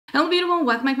Hello beautiful,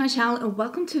 welcome back to my channel and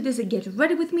welcome to this Get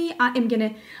Ready With Me. I'm gonna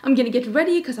get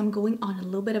ready because I'm going on a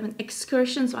little bit of an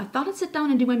excursion, so I thought I'd sit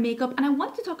down and do my makeup, and I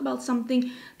wanted to talk about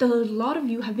something that a lot of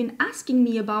you have been asking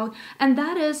me about, and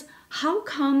that is how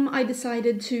come I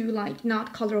decided to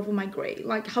not color over my gray.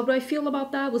 Like, how do I feel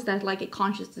about that? Was that like a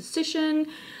conscious decision?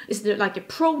 Is there like a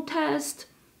protest?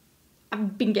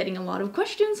 I've been getting a lot of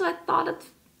questions, so I thought I'd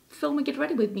film a Get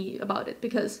Ready With Me about it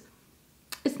because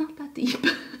it's not that deep.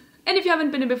 And if you haven't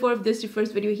been here before, if this is your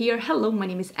first video here, hello, my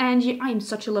name is Angie. I am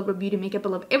such a lover of beauty makeup. I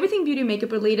love everything beauty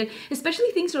makeup related, especially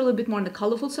things that are a little bit more on the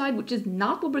colorful side, which is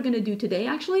not what we're gonna do today,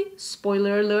 actually.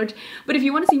 Spoiler alert. But if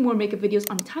you want to see more makeup videos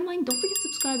on the timeline, don't forget to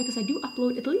subscribe because I do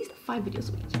upload at least 5 videos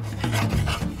a week.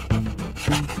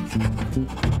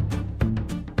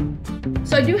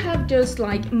 So I do have just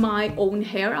like my own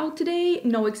hair out today.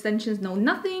 No extensions, no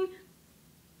nothing.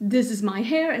 This is my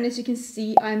hair, and as you can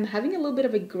see, I'm having a little bit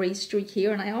of a gray streak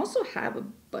here, and I also have a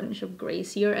bunch of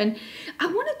grays here, and I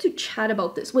wanted to chat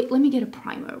about this. Wait, let me get a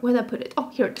primer. Where did I put it? Oh,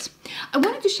 here it is. I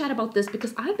wanted to chat about this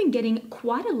because I've been getting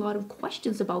quite a lot of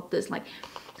questions about this, like,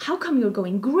 how come you're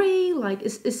going gray? Like,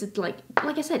 is it like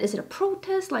I said, is it a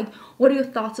protest? Like, what are your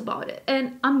thoughts about it?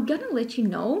 And I'm gonna let you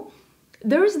know,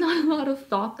 there's not a lot of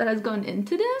thought that has gone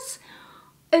into this.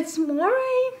 It's more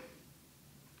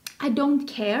I don't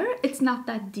care, it's not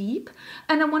that deep,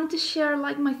 and I wanted to share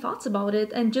like my thoughts about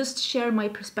it and just share my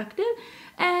perspective,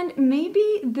 and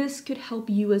maybe this could help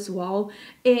you as well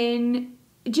in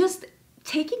just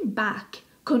taking back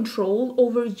control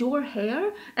over your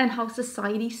hair and how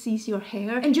society sees your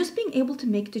hair, and just being able to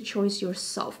make the choice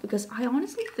yourself, because I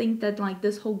honestly think that like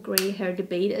this whole gray hair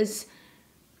debate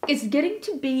it's getting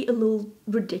to be a little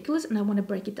ridiculous, and I want to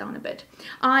break it down a bit.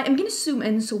 I am gonna zoom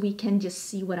in so we can just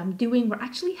see what I'm doing. We're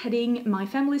actually heading, my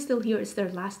family's still here, it's their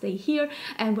last day here,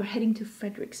 and we're heading to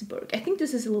Fredericksburg. I think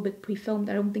this is a little bit pre-filmed.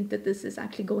 I don't think that this is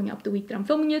actually going up the week that I'm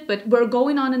filming it, but we're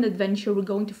going on an adventure. We're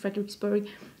going to Fredericksburg,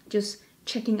 just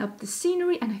checking up the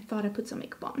scenery, and I thought I'd put some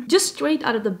makeup on. Just straight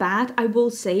out of the bat, I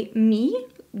will say, me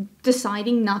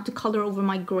deciding not to color over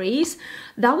my grays,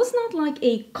 that was not like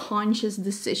a conscious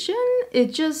decision.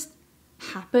 It just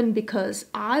happened because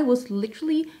I was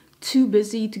literally too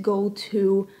busy to go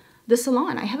to the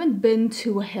salon. I haven't been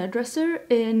to a hairdresser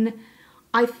in,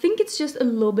 I think it's just a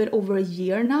little bit over a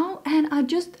year now, and I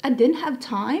didn't have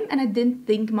time and I didn't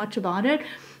think much about it.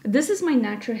 This is my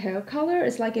natural hair color.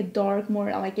 It's like a dark, more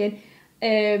like it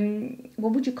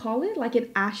what would you call it, like an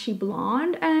ashy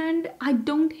blonde, and I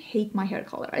don't hate my hair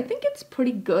color. I think it's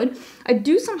pretty good. I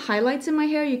do some highlights in my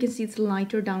hair. You can see it's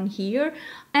lighter down here,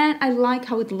 and I like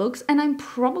how it looks, and I'm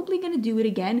probably gonna do it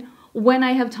again when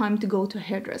I have time to go to a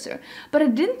hairdresser. But I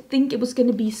didn't think it was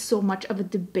gonna be so much of a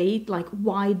debate, like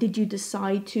why did you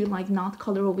decide to like not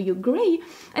color over your gray,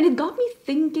 and it got me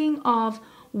thinking of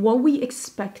what we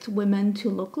expect women to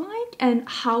look like and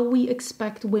how we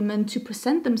expect women to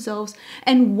present themselves,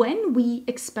 and when we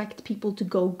expect people to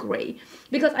go gray.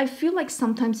 Because I feel like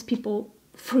sometimes people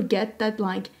forget that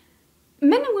like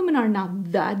men and women are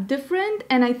not that different,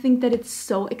 and I think that it's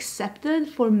so accepted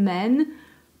for men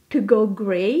to go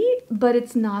gray, but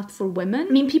it's not for women.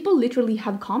 I mean, people literally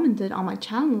have commented on my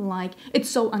channel like, it's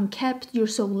so unkept, you're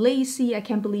so lazy, I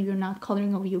can't believe you're not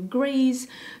coloring over your grays,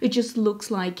 it just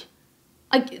looks like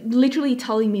literally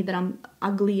telling me that I'm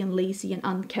ugly and lazy and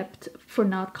unkept for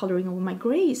not coloring over my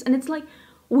grays. And it's like,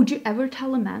 would you ever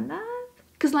tell a man that?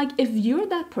 Because like, if you're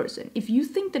that person, if you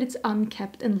think that it's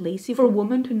unkept and lazy for a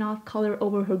woman to not color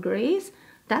over her grays,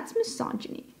 that's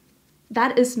misogyny.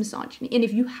 That is misogyny. And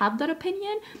if you have that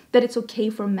opinion, that it's okay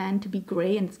for a man to be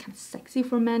gray and it's kind of sexy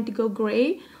for a man to go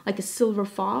gray, like a silver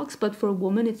fox, but for a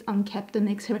woman it's unkept and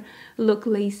makes her look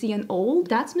lazy and old,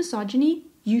 that's misogyny.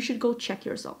 You should go check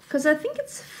yourself. Because I think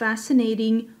it's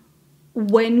fascinating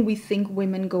when we think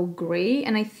women go gray,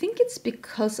 and I think it's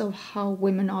because of how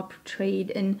women are portrayed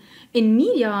in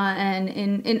media and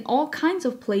in all kinds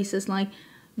of places, like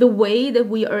the way that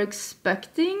we are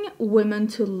expecting women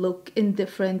to look in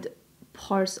different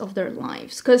parts of their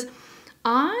lives. Because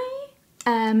I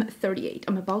am 38.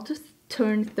 I'm about to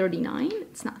turn 39.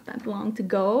 It's not that long to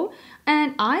go,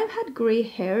 and I've had gray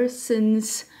hair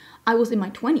since I was in my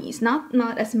 20s,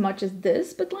 not as much as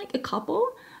this, but like a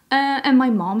couple. And my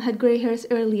mom had gray hairs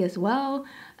early as well.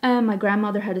 My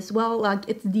grandmother had as well. Like,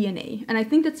 it's DNA. And I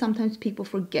think that sometimes people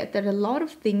forget that a lot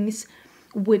of things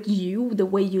with you, the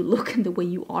way you look and the way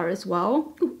you are as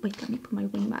well. Ooh, wait, let me put my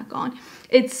ring back on.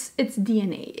 It's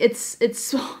DNA.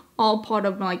 It's all part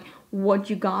of like what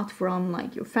you got from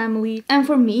like your family. And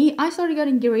for me, I started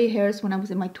getting gray hairs when I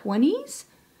was in my 20s.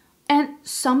 And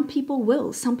some people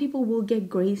will. Some people will get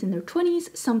grays in their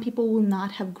 20s. Some people will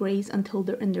not have grays until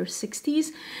they're in their 60s.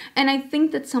 And I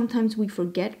think that sometimes we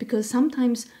forget, because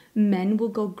sometimes men will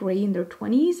go gray in their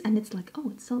 20s and it's like, oh,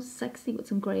 it's so sexy with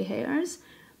some gray hairs.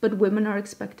 But women are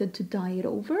expected to dye it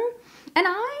over. And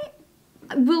I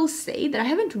will say that I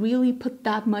haven't really put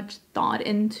that much thought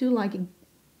into like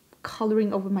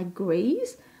coloring over my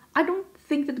grays. I don't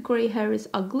think that gray hair is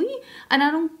ugly, and I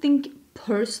don't think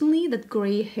personally that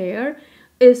gray hair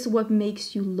is what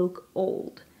makes you look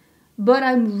old. But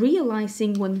I'm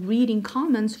realizing when reading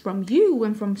comments from you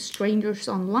and from strangers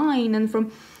online and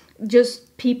from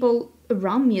just people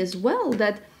around me as well,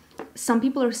 that some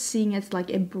people are seeing it as like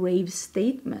a brave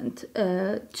statement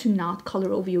to not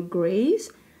color over your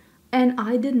grays. And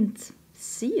I didn't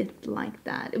see it like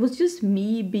that. It was just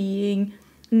me being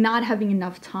not having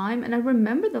enough time. And I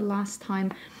remember the last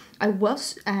time I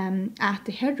was at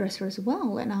the hairdresser as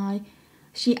well, and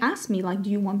she asked me like, do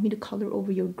you want me to color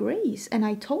over your grays? And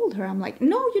I told her, I'm like,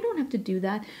 no, you don't have to do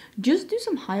that. Just do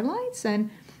some highlights, and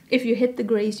if you hit the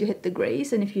grays, you hit the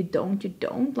grays, and if you don't, you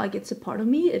don't. Like, it's a part of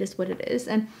me, it is what it is.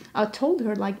 And I told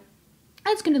her like,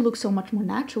 it's gonna look so much more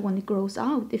natural when it grows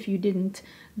out if you didn't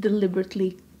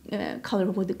deliberately color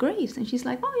over the grays. And she's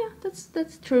like, oh yeah,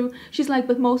 that's true. She's like,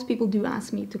 but most people do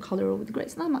ask me to color over the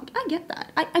grays. And I'm like, I get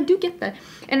that. I do get that.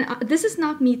 And this is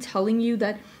not me telling you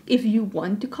that if you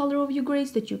want to color over your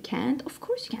grays that you can't. Of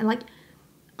course you can. Like,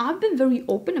 I've been very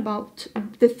open about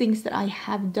the things that I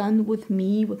have done with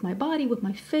me, with my body, with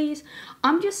my face.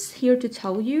 I'm just here to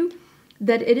tell you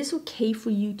that it is okay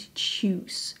for you to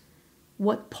choose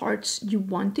what parts you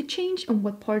want to change and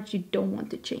what parts you don't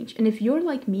want to change. And if you're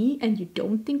like me and you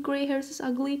don't think gray hairs is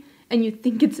ugly and you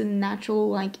think it's a natural,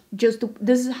 like, just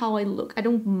this is how I look, I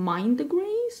don't mind the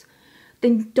grays,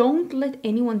 then don't let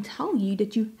anyone tell you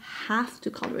that you have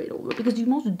to color it over, because you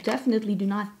most definitely do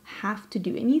not have to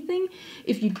do anything.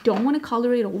 If you don't want to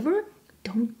color it over,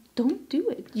 don't do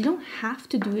it. You don't have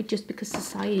to do it just because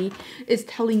society is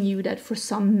telling you that for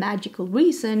some magical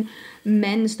reason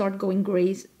men start going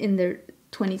grays in their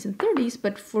 20s and 30s,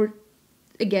 but for,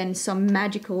 again, some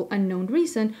magical unknown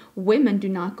reason, women do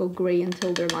not go gray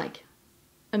until they're like,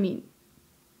 I mean,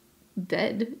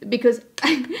 dead. Because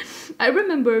I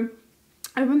remember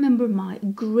my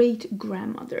great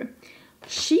grandmother.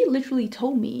 She literally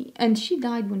told me, and she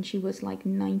died when she was like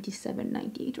 97,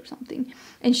 98 or something.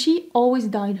 And she always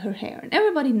dyed her hair. And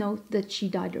everybody knows that she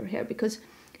dyed her hair because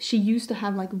she used to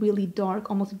have like really dark,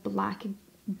 almost black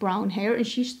brown hair. And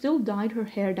she still dyed her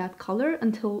hair that color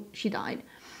until she died.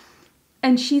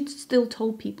 And she still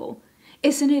told people,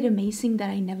 isn't it amazing that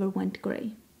I never went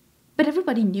gray? But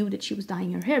everybody knew that she was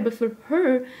dyeing her hair. But for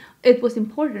her, it was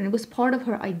important. It was part of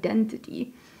her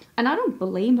identity. And I don't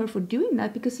blame her for doing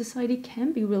that, because society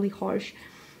can be really harsh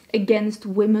against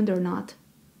women that are not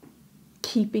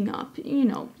keeping up, you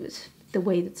know, the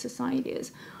way that society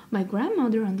is. My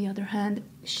grandmother, on the other hand,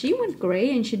 she went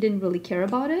gray and she didn't really care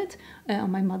about it on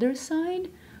my mother's side.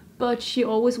 But she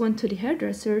always went to the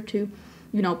hairdresser to,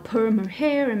 you know, perm her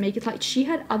hair and make it like, she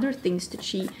had other things that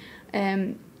she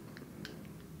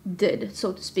did,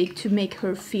 so to speak, to make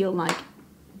her feel like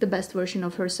the best version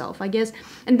of herself, I guess.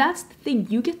 And that's the thing,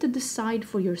 you get to decide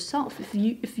for yourself.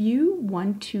 If you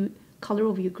want to color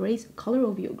over your grays, color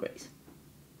over your grays.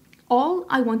 All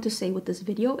I want to say with this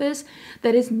video is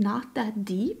that it's not that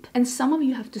deep, and some of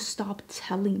you have to stop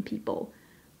telling people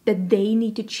that they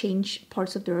need to change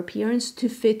parts of their appearance to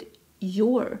fit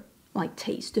your like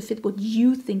taste, to fit what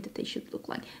you think that they should look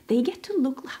like. They get to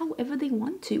look however they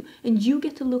want to, and you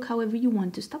get to look however you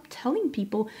want to. Stop telling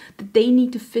people that they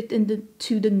need to fit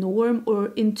into the norm or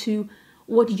into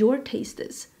what your taste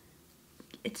is.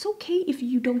 It's okay if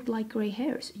you don't like gray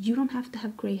hairs. You don't have to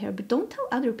have gray hair, but don't tell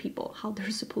other people how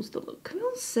they're supposed to look. I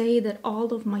will say that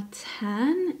all of my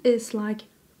tan is like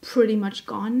pretty much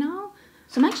gone now.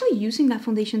 So I'm actually using that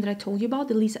foundation that I told you about,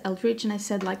 the Lisa Eldridge, and I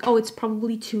said like, oh, it's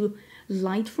probably too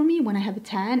light for me when I have a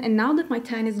tan. And now that my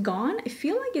tan is gone, I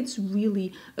feel like it's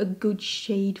really a good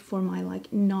shade for my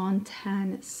like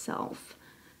non-tan self.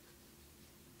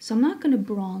 So I'm not gonna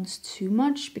bronze too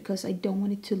much because I don't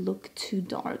want it to look too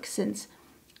dark, since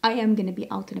I am gonna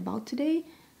be out and about today,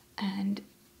 and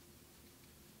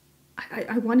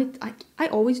I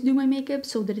always do my makeup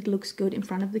so that it looks good in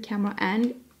front of the camera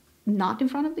and not in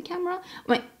front of the camera.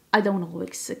 I don't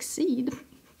always succeed,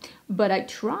 but I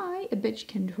try. A bitch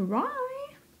can try.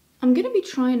 I'm gonna be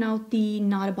trying out the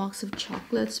Not a Box of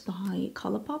Chocolates by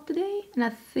Colourpop today, and I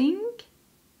think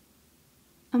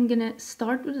I'm gonna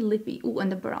start with the lippy,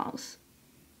 and the brows.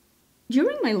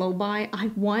 During my low buy,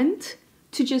 I went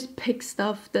to just pick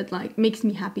stuff that like makes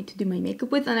me happy to do my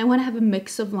makeup with, and I want to have a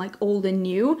mix of like old and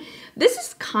new. This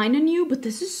is kind of new, but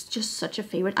this is just such a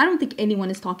favorite. I don't think anyone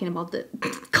is talking about the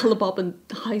Color Pop and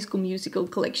High School Musical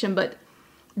collection, but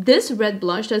this red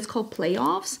blush that's called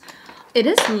Playoffs, it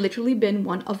has literally been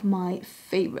one of my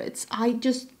favorites. I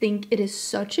just think it is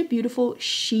such a beautiful,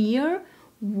 sheer,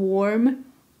 warm,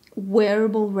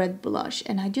 wearable red blush,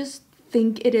 and I just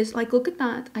think it is like, look at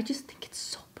that. I just think it's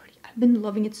so pretty. I've been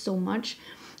loving it so much.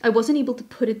 I wasn't able to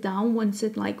put it down once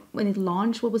it like when it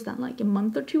launched. What was that, like a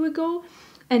month or two ago?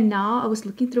 And now I was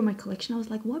looking through my collection. I was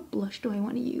like, what blush do I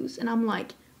want to use? And I'm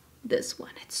like, this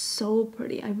one. It's so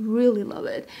pretty. I really love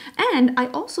it. And I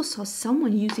also saw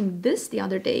someone using this the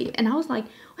other day, and I was like,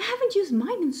 I haven't used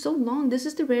mine in so long. This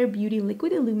is the Rare Beauty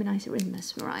Liquid Illuminizer in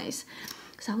Mesmerize.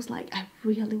 So I was like, I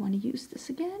really want to use this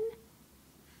again.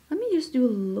 Let me just do a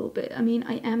little bit. I mean,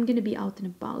 I am going to be out and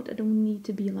about. I don't need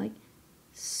to be like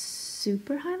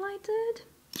super highlighted.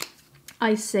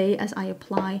 I say as I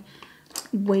apply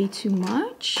way too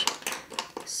much.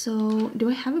 So do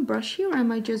I have a brush here, or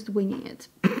am I just winging it?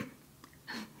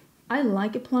 I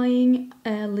like applying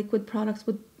liquid products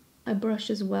with a brush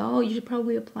as well. You should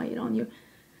probably apply it on your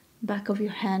back of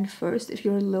your hand first if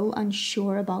you're a little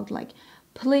unsure about like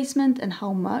placement and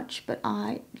how much, but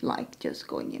I like just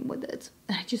going in with it.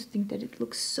 And I just think that it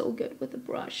looks so good with the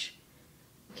brush.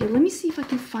 Okay, let me see if I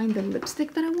can find the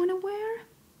lipstick that I want to wear.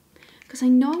 Because I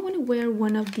know I want to wear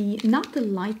one of the, not the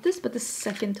lightest, but the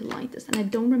second to lightest. And I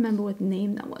don't remember what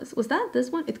name that was. Was that this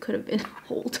one? It could have been.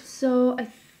 Hold. So I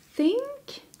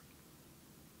think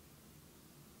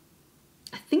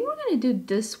we're going to do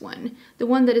this one. The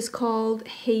one that is called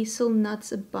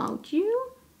Hazelnuts About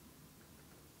You.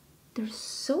 They're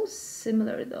so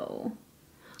similar though.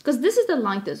 Because this is the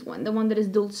lightest one. The one that is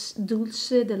Dulce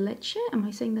de Leche. Am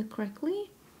I saying that correctly?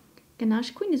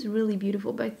 Ganache Queen is really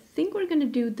beautiful, but I think we're gonna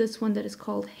do this one that is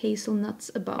called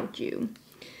Hazelnuts About You.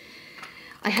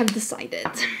 I have decided.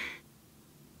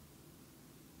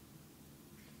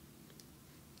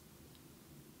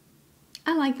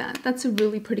 I like that. That's a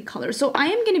really pretty color. So I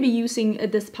am going to be using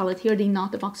this palette here, the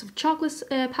Not a Box of Chocolates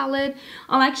palette.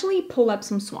 I'll actually pull up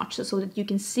some swatches so that you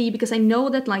can see, because I know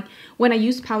that like when I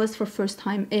use palettes for first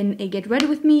time in a Get Ready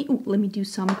With Me, ooh, let me do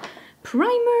some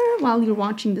primer while you're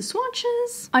watching the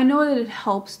swatches. I know that it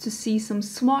helps to see some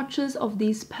swatches of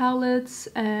these palettes,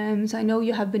 so I know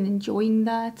you have been enjoying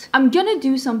that. I'm gonna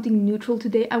do something neutral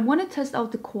today. I want to test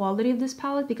out the quality of this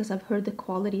palette because I've heard the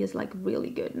quality is like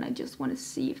really good, and I just want to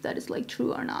see if that is like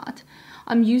true or not.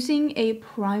 I'm using a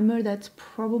primer that's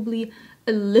probably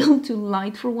a little too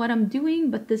light for what I'm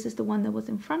doing, but this is the one that was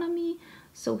in front of me,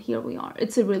 so here we are.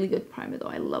 It's a really good primer though.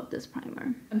 I love this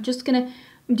primer. I'm just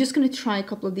gonna try a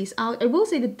couple of these out. I will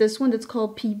say that this one that's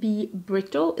called PB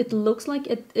Brittle, it looks like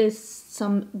it is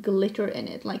some glitter in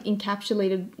it, like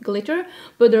encapsulated glitter,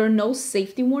 but there are no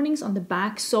safety warnings on the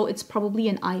back, so it's probably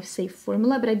an eye safe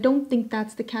formula, but I don't think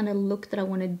that's the kind of look that I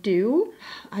want to do.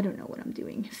 I don't know what I'm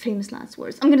doing. Famous last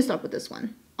words. I'm gonna start with this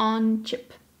one, On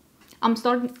Chip. I'm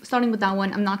starting with that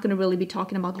one. I'm not gonna really be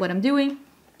talking about what I'm doing,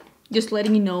 just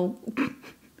letting you know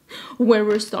where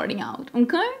we're starting out,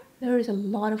 okay? There is a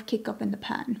lot of kick up in the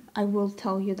pan, I will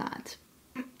tell you that.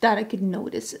 That I could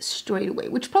notice straight away,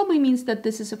 which probably means that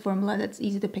this is a formula that's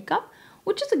easy to pick up,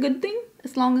 which is a good thing,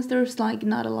 as long as there's like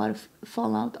not a lot of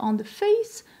fallout on the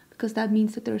face, because that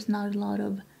means that there's not a lot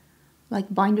of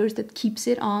like binders that keeps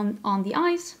it on the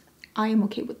eyes. I am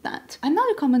okay with that.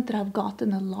 Another comment that I've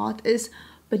gotten a lot is,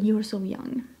 but you're so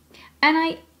young.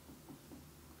 And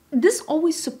this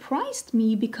always surprised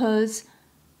me, because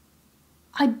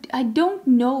I don't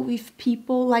know if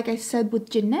people, like I said with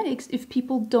genetics, if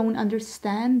people don't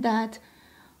understand that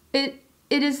it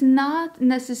is not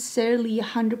necessarily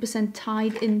 100%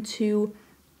 tied into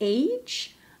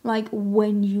age, like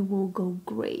when you will go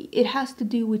gray. It has to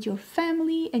do with your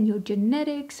family and your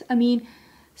genetics. I mean,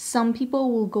 some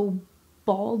people will go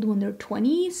bald when they're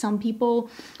 20, some people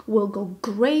will go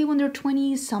gray when they're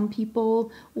 20, some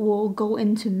people will go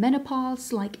into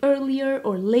menopause like earlier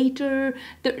or later.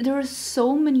 There are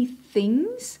so many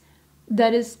things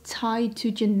that is tied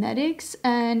to genetics,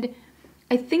 and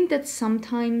I think that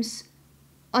sometimes,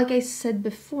 like I said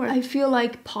before, I feel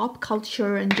like pop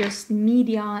culture and just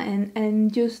media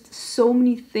and just so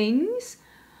many things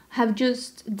have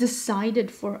just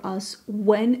decided for us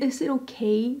when is it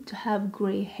okay to have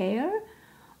gray hair,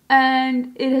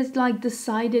 and it has like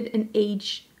decided an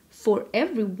age for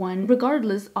everyone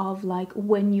regardless of like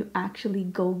when you actually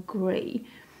go gray.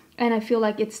 And I feel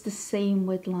like it's the same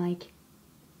with like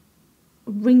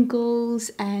wrinkles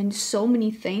and so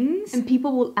many things, and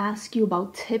people will ask you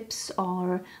about tips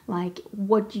or like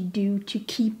what you do to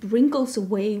keep wrinkles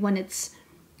away when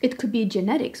it could be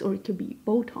genetics or it could be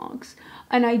Botox.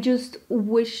 And I just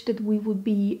wish that we would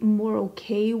be more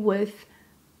okay with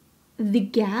the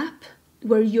gap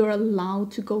where you're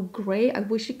allowed to go gray. I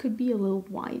wish it could be a little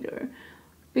wider,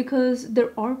 because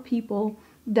there are people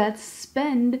that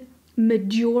spend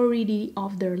majority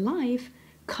of their life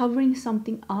covering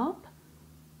something up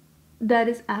that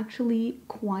is actually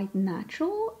quite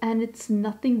natural, and it's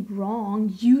nothing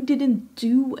wrong. You didn't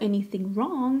do anything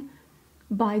wrong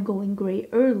by going gray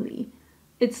early.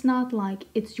 It's not like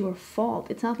it's your fault.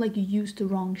 It's not like you used the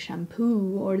wrong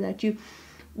shampoo or that you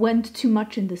went too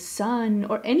much in the sun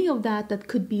or any of that that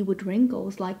could be with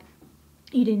wrinkles, like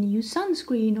you didn't use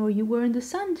sunscreen or you were in the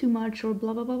sun too much or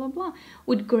blah blah blah blah blah.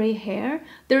 With gray hair,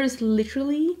 there is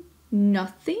literally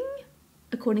nothing,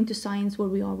 according to science, where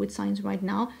we are with science right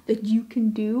now, that you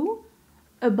can do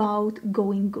about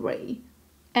going gray.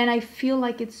 And I feel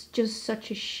like it's just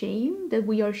such a shame that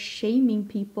we are shaming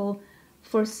people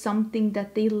for something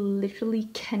that they literally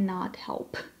cannot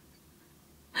help.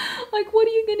 Like, what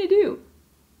are you gonna do?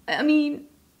 I mean,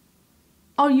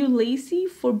 are you lazy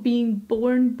for being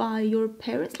born by your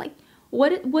parents? Like,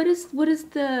 what is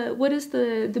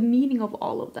the meaning of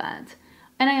all of that?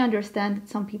 And I understand that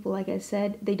some people, like I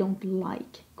said, they don't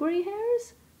like gray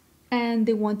hairs and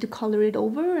they want to color it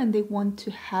over and they want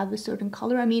to have a certain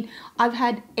color. I mean, I've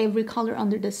had every color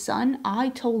under the sun. I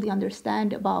totally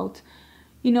understand about,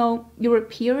 you know, your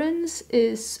appearance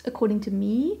is, according to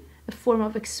me, a form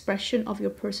of expression of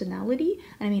your personality.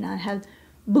 And I mean, I had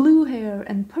blue hair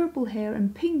and purple hair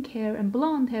and pink hair and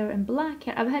blonde hair and black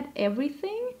hair. I've had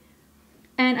everything.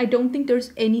 And I don't think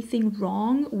there's anything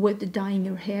wrong with dyeing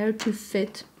your hair to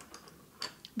fit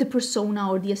the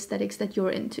persona or the aesthetics that you're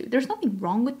into. There's nothing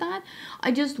wrong with that.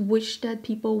 I just wish that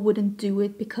people wouldn't do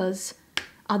it, because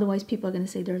otherwise people are going to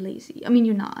say they're lazy. I mean,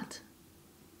 you're not.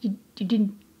 You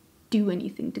didn't do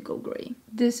anything to go gray.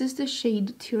 This is the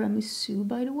shade Tiramisu,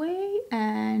 by the way,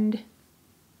 and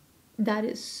that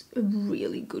is a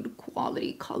really good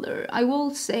quality color. I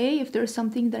will say, if there's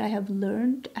something that I have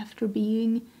learned after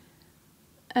being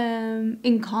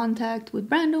in contact with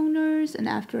brand owners and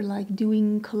after like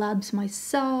doing collabs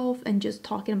myself and just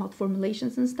talking about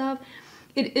formulations and stuff,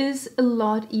 it is a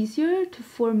lot easier to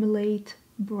formulate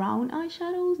brown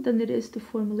eyeshadows than it is to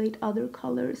formulate other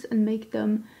colors and make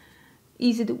them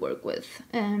easy to work with.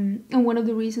 And one of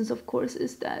the reasons, of course,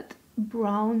 is that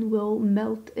brown will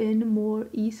melt in more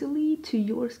easily to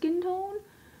your skin tone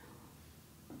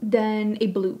than a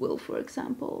blue will, for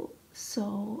example.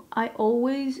 So I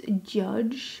always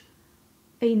judge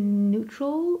a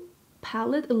neutral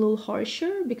palette a little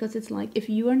harsher, because it's like, if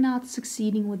you are not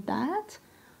succeeding with that,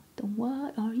 then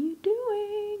what are you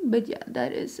doing? But yeah,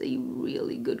 that is a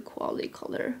really good quality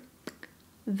color.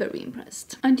 Very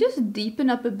impressed. I just deepen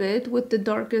up a bit with the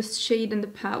darkest shade in the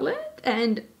palette,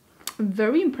 and I'm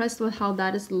very impressed with how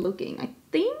that is looking. I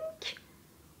think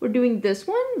we're doing this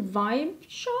one, Vibe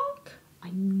Shock.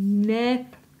 I never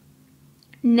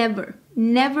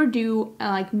do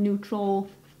like neutral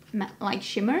like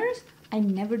shimmers. I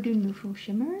never do neutral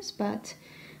shimmers, but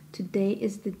today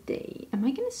is the day. Am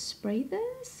I gonna spray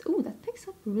this? Oh, that picks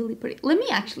up really pretty. Let me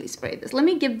actually spray this. Let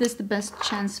me give this the best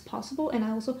chance possible, and I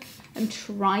also am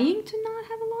trying to not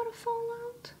have a lot of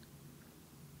fallout.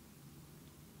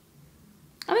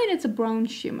 I mean, it's a brown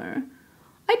shimmer.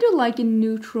 I do like a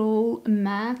neutral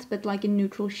matte, but like a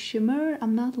neutral shimmer.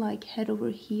 I'm not like head over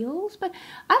heels, but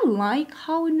I like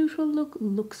how a neutral look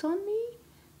looks on me.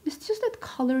 It's just that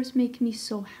colors make me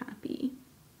so happy.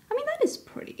 I mean, that is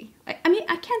pretty. I mean,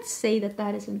 I can't say that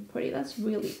that isn't pretty. That's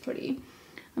really pretty.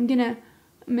 I'm gonna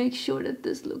make sure that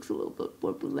this looks a little bit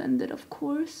more blended, of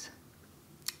course.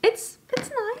 It's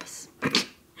nice.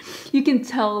 You can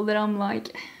tell that I'm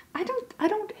like, I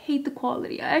don't hate the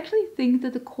quality. I actually think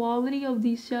that the quality of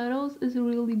these shadows is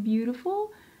really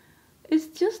beautiful. It's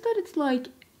just that it's like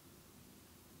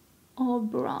all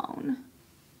brown.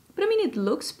 But I mean, it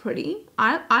looks pretty.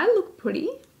 I look pretty.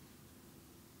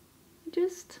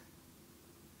 Just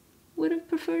would have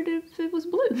preferred it if it was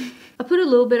blue. I put a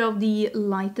little bit of the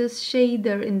lightest shade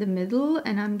there in the middle,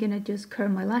 and I'm gonna just curl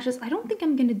my lashes. I don't think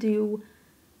I'm gonna do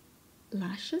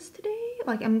lashes today.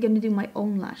 Like, I'm gonna do my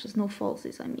own lashes, no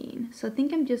falsies, I mean. So I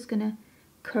think I'm just gonna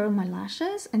curl my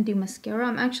lashes and do mascara.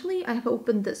 I have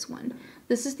opened this one.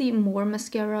 This is the More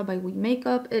mascara by We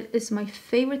Makeup. It is my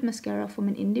favorite mascara from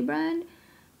an indie brand,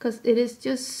 because it is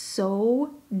just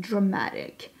so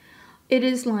dramatic. It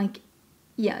is like,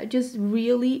 yeah, it just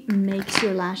really makes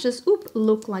your lashes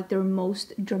look like their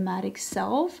most dramatic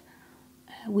self.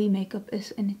 We Makeup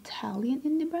is an Italian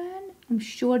indie brand. I'm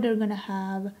sure they're gonna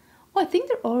have, oh, I think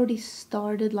they're already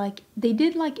started, like, they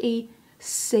did like a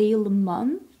sale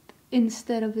month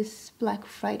instead of this Black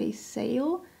Friday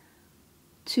sale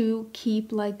to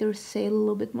keep like their sale a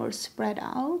little bit more spread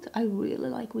out. I really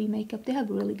like We Makeup. They have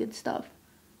really good stuff.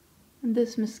 And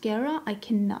this mascara, I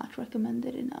cannot recommend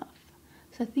it enough.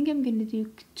 So I think I'm gonna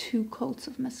do 2 coats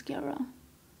of mascara.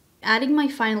 Adding my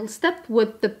final step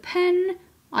with the pen.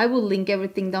 I will link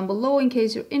everything down below in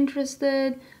case you're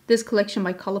interested. This collection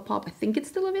by Colourpop, I think it's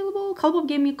still available. Colourpop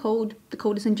gave me a code. The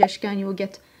code is Angelica and you will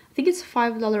get, I think it's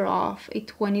 $5 off a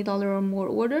 $20 or more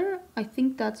order. I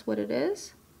think that's what it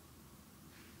is.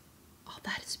 Oh,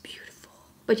 that is beautiful.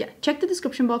 But yeah, check the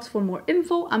description box for more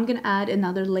info. I'm gonna add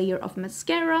another layer of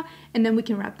mascara and then we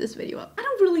can wrap this video up. I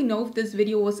don't really know if this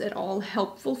video was at all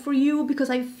helpful for you because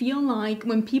I feel like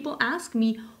when people ask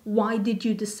me, why did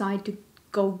you decide to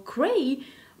go gray?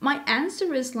 My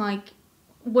answer is like,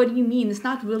 what do you mean? It's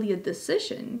not really a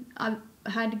decision. I've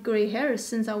had gray hair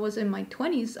since I was in my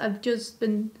 20s. I've just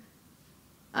been,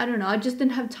 I don't know, I just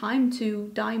didn't have time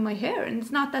to dye my hair and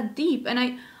it's not that deep. And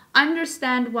I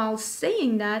understand while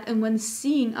saying that and when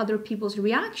seeing other people's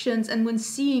reactions and when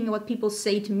seeing what people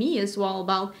say to me as well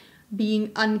about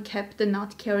being unkempt and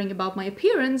not caring about my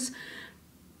appearance,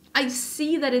 I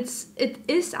see that it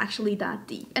is actually that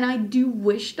deep. And I do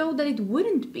wish though that it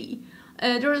wouldn't be.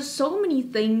 There are so many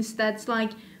things that's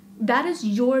like, that is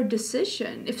your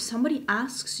decision. If somebody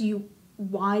asks you,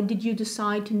 why did you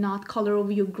decide to not color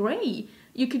over your gray?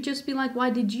 You could just be like, why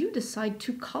did you decide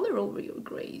to color over your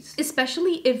grays?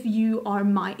 Especially if you are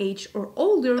my age or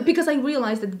older, because I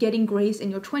realize that getting grays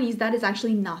in your 20s, that is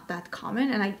actually not that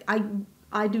common. And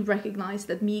I do recognize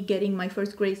that me getting my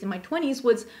first grays in my 20s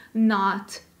was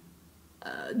not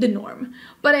the norm.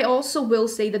 But I also will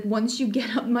say that once you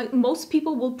get up, most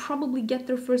people will probably get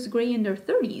their first gray in their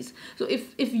 30s. So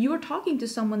if you're talking to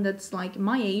someone that's like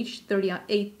my age,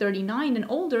 38, 39 and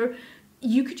older,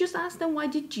 you could just ask them, why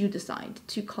did you decide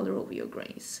to color over your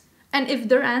grays? And if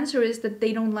their answer is that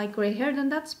they don't like gray hair, then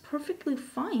that's perfectly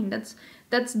fine. That's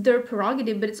their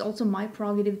prerogative, but it's also my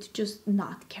prerogative to just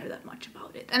not care that much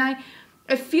about it. And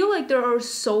I feel like there are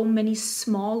so many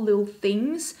small little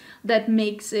things that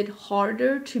makes it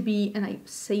harder to be, and I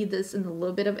say this in a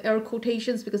little bit of air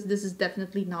quotations because this is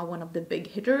definitely not one of the big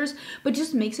hitters, but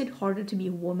just makes it harder to be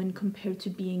a woman compared to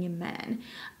being a man.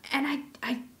 And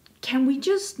can we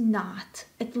just not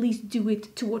at least do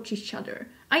it towards each other?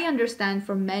 I understand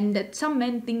for men that some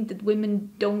men think that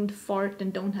women don't fart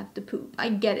and don't have to poop. I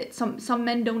get it. Some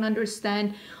men don't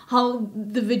understand how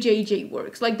the vajayjay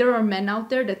works. Like there are men out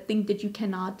there that think that you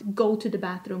cannot go to the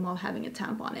bathroom while having a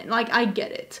tampon in. Like I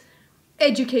get it.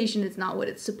 Education is not what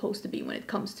it's supposed to be when it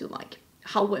comes to like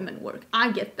how women work.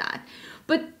 I get that.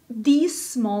 But these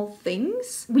small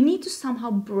things, we need to somehow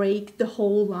break the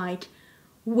whole like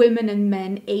women and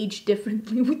men age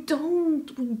differently. We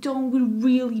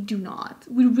really do not.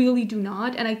 We really do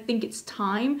not. And I think it's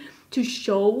time to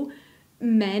show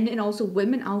men and also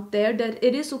women out there that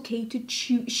it is okay to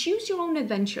choose your own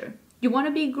adventure. You want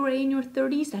to be gray in your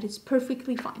 30s? That is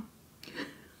perfectly fine.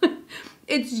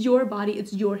 It's your body,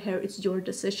 it's your hair, it's your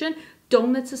decision.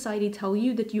 Don't let society tell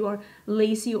you that you are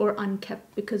lazy or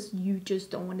unkempt because you just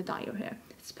don't want to dye your hair.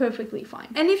 It's perfectly fine.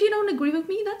 And if you don't agree with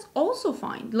me, that's also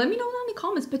fine. Let me know down in the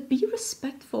comments, but be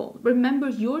respectful. Remember,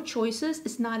 your choices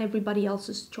is not everybody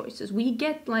else's choices. We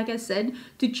get, like I said,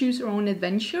 to choose our own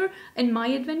adventure, and my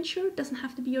adventure doesn't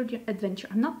have to be your adventure.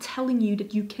 I'm not telling you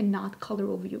that you cannot color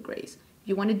over your grays. If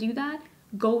you want to do that,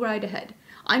 go right ahead.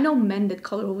 I know men that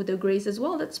color over their grays as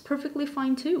well. That's perfectly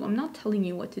fine too. I'm not telling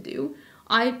you what to do.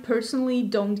 I personally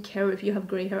don't care if you have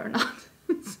gray hair or not.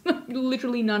 It's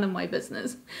literally none of my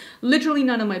business. Literally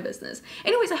none of my business.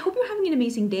 Anyways, I hope you're having an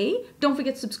amazing day. Don't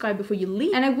forget to subscribe before you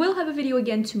leave. And I will have a video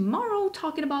again tomorrow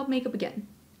talking about makeup again,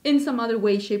 in some other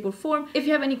way, shape, or form. If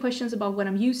you have any questions about what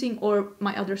I'm using or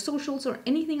my other socials or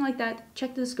anything like that,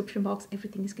 check the description box.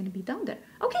 Everything is going to be down there.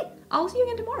 Okay, I'll see you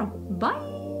again tomorrow.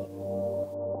 Bye!